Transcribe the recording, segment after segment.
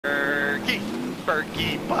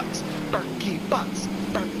Birky bucks. Birky bucks.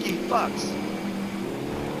 Birky bucks.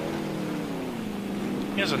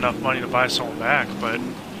 He has enough money to buy someone back, but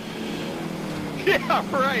Yeah,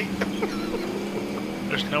 right.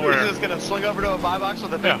 there's nowhere. He's just gonna swing over to a buy box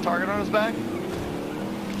with a big target on his back.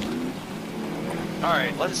 All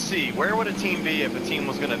right, let's see. Where would a team be if a team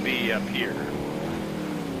was gonna be up here?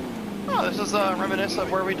 Oh, this is reminiscent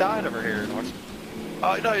of where we died over here.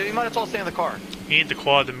 Oh no, you might as well stay in the car. You need the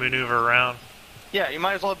quad to maneuver around. Yeah, you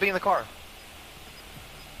might as well be in the car.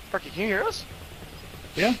 Berkey, can you hear us?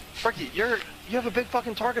 Yeah. Berkey, you have a big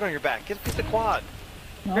fucking target on your back. Get the quad.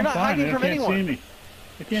 No, You're not fine. hiding from anyone. They can't see me.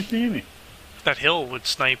 They can't see me. That hill would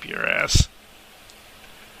snipe your ass.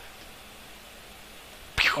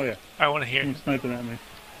 Oh yeah. I want to hear. Someone's sniping at me.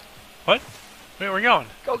 What? Where are we going?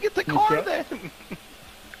 Go get the car then.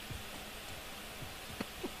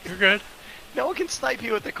 You're good. No one can snipe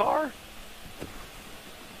you with the car.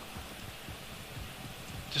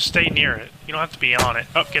 Just stay near it. You don't have to be on it.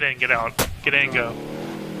 Oh, get in, get out. Get in, go.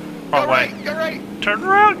 Go Wrong way. right, go right. Turn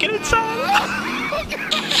around, get inside.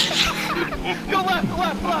 Go left.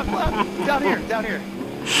 Down here.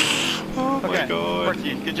 Oh my god.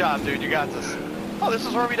 Berkey, good job, dude. You got this. Oh, this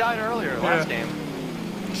is where we died earlier, last game.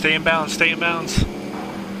 Stay in bounds, stay in bounds.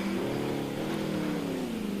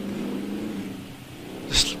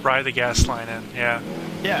 Just ride the gas line in, yeah.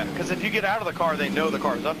 Yeah, because if you get out of the car, they know the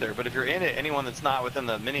car's up there. But if you're in it, anyone that's not within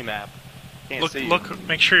the mini-map can't see you.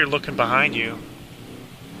 Make sure you're looking behind you.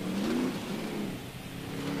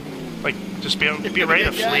 Like, just be ready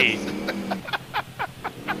to flee.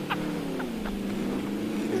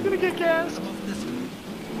 He's gonna get gas.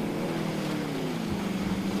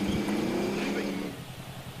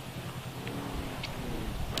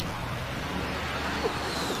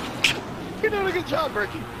 You're doing a good job,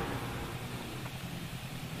 Berkey.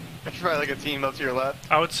 There's probably like a team up to your left.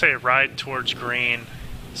 I would say ride towards green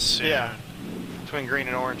soon. Yeah. Between green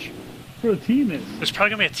and orange. Where the team is. There's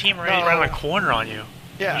probably gonna be a team right around the corner on you.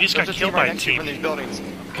 Yeah, you just got killed by a team. From these buildings.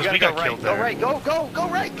 Because we got killed there. Go right, go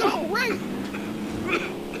right.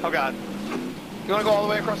 Oh god. You wanna go all the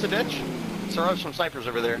way across the ditch? So there's some snipers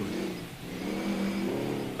over there.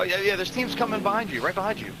 Oh yeah, there's teams coming behind you, right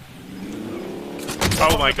behind you.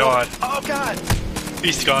 Oh my god. Oh god!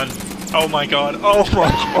 Beast gun. Oh my god. Oh my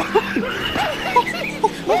god.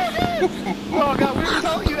 Oh god, we were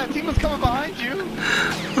telling you that team was coming behind you.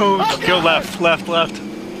 Oh, go left. Might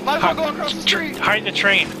as well go across the street. Hide in the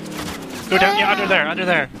train. Go down, yeah, under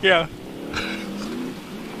there. Yeah.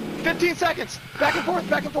 15 seconds. Back and forth.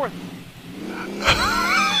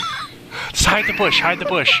 Just hide the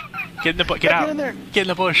bush. Get in the get out. Get in there. Get in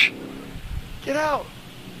the bush. Get out.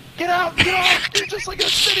 You're just like a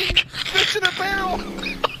sitting fish in a barrel.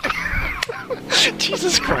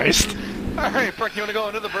 Jesus Christ. Alright, Brick, you want to go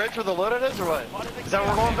under the bridge where the loaded is, or what? Is that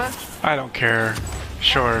where we're going, Ben? I don't care.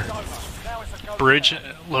 Sure. Bridge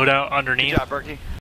loadout underneath. Good job, Berkey.